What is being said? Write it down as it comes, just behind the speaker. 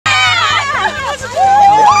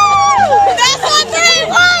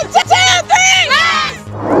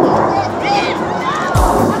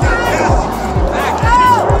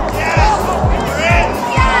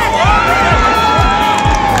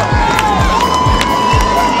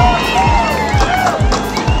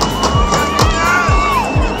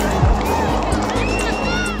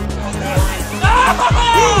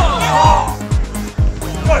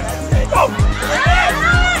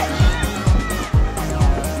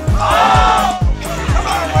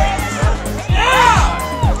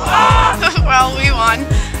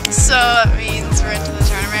So that means we're into the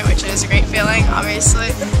tournament, which is a great feeling,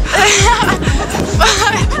 obviously.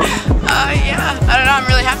 But yeah, I don't know, I'm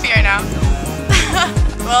really happy right now.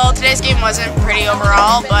 Well, today's game wasn't pretty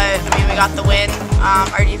overall, but I mean, we got the win.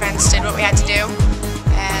 Our defense did what we had to do,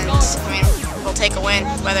 and I mean, we'll take a win,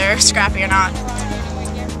 whether scrappy or not.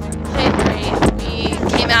 We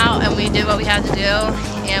came out and we did what we had to do,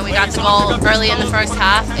 and we got the goal early in the first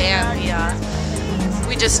half, and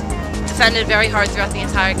we just defended very hard throughout the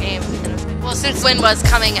entire game. Well, since wind was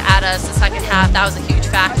coming at us the second half, that was a huge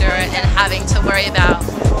factor, and having to worry about,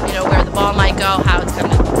 you know, where the ball might go, how it's going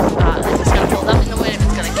to, if it's going to hold up in the wind, if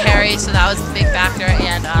it's going to carry. So that was a big factor,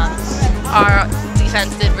 and our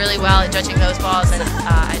defense did really well at judging those balls, and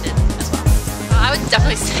I did as well. I would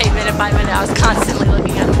definitely say minute by minute, I was constantly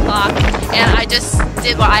looking at the clock, and I just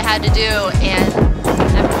did what I had to do, and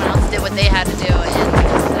everyone else did what they had to do, and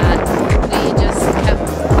because of that, we just kept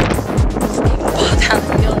taking the ball down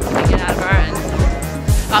the field and getting it out of her. And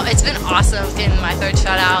it's been awesome getting my third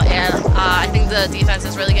shutout, and I think the defense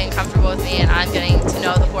is really getting comfortable with me, and I'm getting to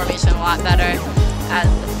know the formation a lot better,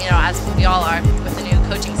 as we all are with the new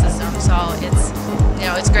coaching system. So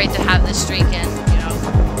it's great to have this streak and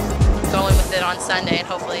going with it on Sunday, and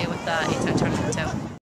hopefully with the A10 tournament.